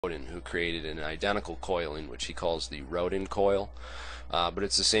who created an identical coiling which he calls the Rodin coil, but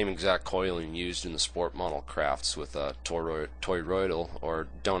it's the same exact coiling used in the sport model crafts with a toroidal or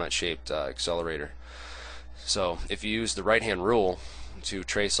donut-shaped accelerator. So if you use the right-hand rule to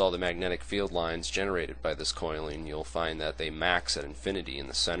trace all the magnetic field lines generated by this coiling, you'll find that they max at infinity in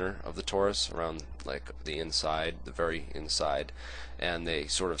the center of the torus, around like the inside, the very inside, and they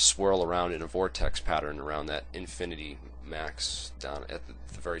sort of swirl around in a vortex pattern around that infinity max down at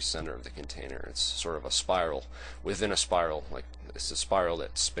the very center of the container. It's sort of a spiral within a spiral, like it's a spiral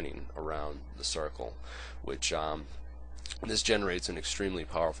that's spinning around the circle, which this generates an extremely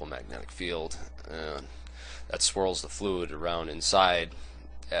powerful magnetic field that swirls the fluid around inside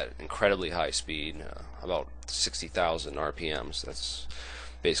at incredibly high speed, about 60,000 RPMs. That's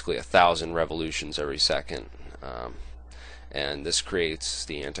basically 1,000 revolutions every second. And this creates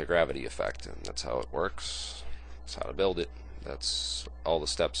the anti-gravity effect, and that's how it works. That's how to build it. That's all the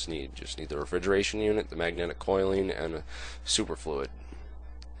steps need. Just need the refrigeration unit, the magnetic coiling, and a superfluid.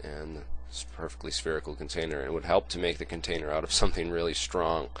 And it's a perfectly spherical container. It would help to make the container out of something really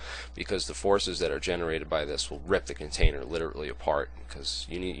strong, because the forces that are generated by this will rip the container literally apart, because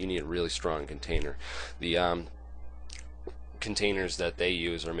you need a really strong container. The containers that they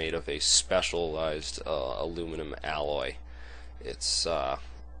use are made of a specialized aluminum alloy. It's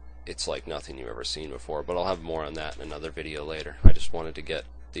like nothing you've ever seen before, but I'll have more on that in another video later. I just wanted to get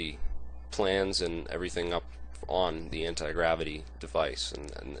the plans and everything up on the anti-gravity device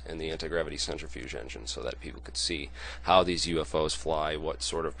and the anti-gravity centrifuge engine, so that people could see how these UFOs fly, what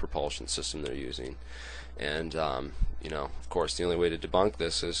sort of propulsion system they're using. And you know, of course, the only way to debunk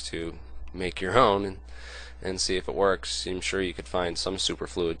this is to make your own and see if it works. I'm sure you could find some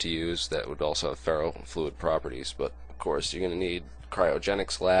superfluid to use that would also have ferrofluid properties, but of course you're going to need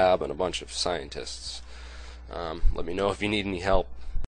cryogenics lab and a bunch of scientists. Let me know if you need any help.